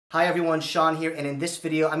Hi everyone, Sean here, and in this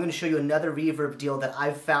video I'm going to show you another Reverb deal that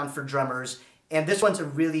I've found for drummers. And this one's a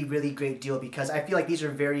really great deal because I feel like these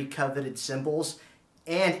are very coveted cymbals,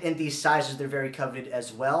 and in these sizes they're very coveted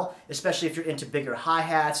as well, especially if you're into bigger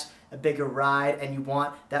hi-hats, a bigger ride, and you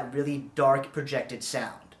want that really dark projected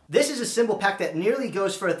sound. This is a cymbal pack that nearly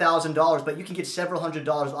goes for $1,000, but you can get several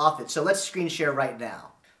 $100s off it, so let's screen share right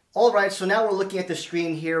now. Alright, so now we're looking at the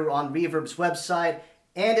screen here on Reverb's website,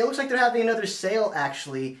 and it looks like they're having another sale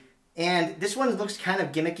actually. And this one looks kind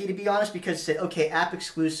of gimmicky, to be honest, because it said, okay, app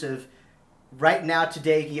exclusive. Right now,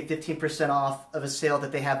 today, you can get 15% off of a sale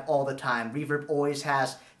that they have all the time. Reverb always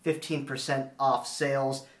has 15% off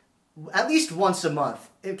sales, at least once a month.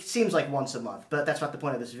 It seems like once a month, but that's not the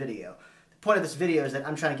point of this video. The point of this video is that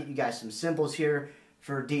I'm trying to get you guys some cymbals here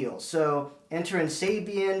for deals. So enter in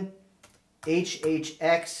Sabian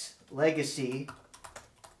HHX Legacy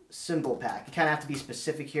cymbal pack. You kind of have to be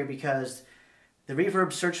specific here because the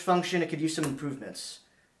Reverb search function, it could use some improvements.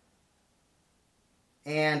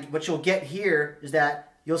 And what you'll get here is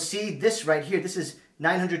that you'll see this right here. This is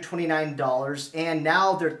 $929, and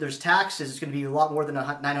now there's taxes. It's going to be a lot more than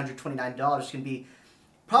 $929. It's going to be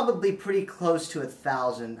probably pretty close to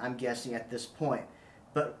 $1,000, I'm guessing, at this point.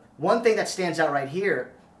 But one thing that stands out right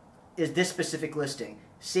here is this specific listing.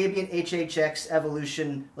 Sabian HHX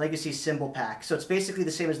Evolution Legacy Cymbal Pack. So it's basically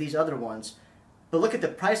the same as these other ones. But look at the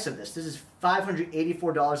price of this. This is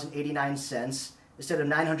 $584.89 instead of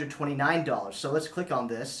 $929. So let's click on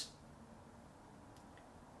this.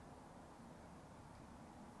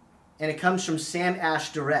 And it comes from Sam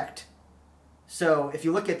Ash Direct. So if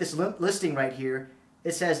you look at this listing right here,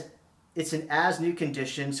 it says it's an as new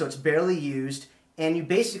condition, so it's barely used, and you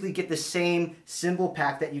basically get the same cymbal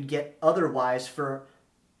pack that you'd get otherwise for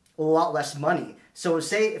a lot less money. So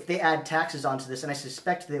say if they add taxes onto this, and I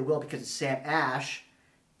suspect they will because it's Sam Ash,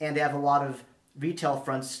 and they have a lot of retail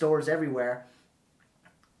front stores everywhere,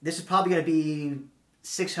 this is probably going to be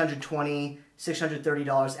 $620,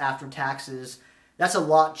 $630 after taxes. That's a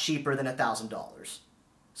lot cheaper than $1,000.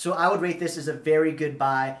 So I would rate this as a very good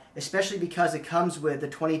buy, especially because it comes with the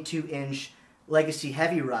 22-inch Legacy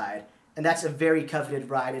Heavy ride, and that's a very coveted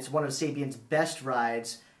ride. It's one of Sabian's best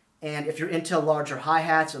rides. And if you're into larger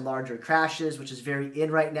hi-hats and larger crashes, which is very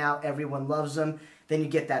in right now, everyone loves them, then you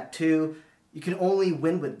get that too. You can only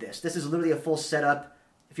win with this. This is literally a full setup.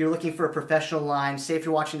 If you're looking for a professional line, say if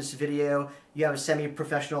you're watching this video, you have a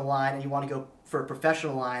semi-professional line and you want to go for a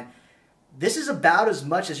professional line, this is about as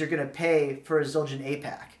much as you're going to pay for a Zildjian A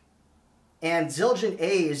pack. And Zildjian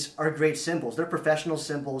A's are great cymbals. They're professional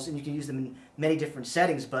cymbals and you can use them in many different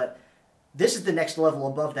settings, but this is the next level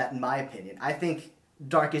above that in my opinion. I think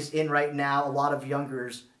dark is in right now. A lot of younger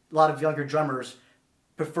drummers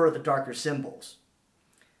prefer the darker cymbals.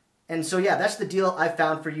 And so yeah, that's the deal I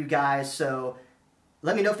found for you guys. So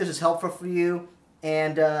let me know if this is helpful for you.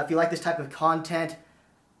 And if you like this type of content,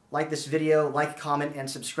 like this video, like, comment, and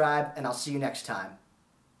subscribe. And I'll see you next time.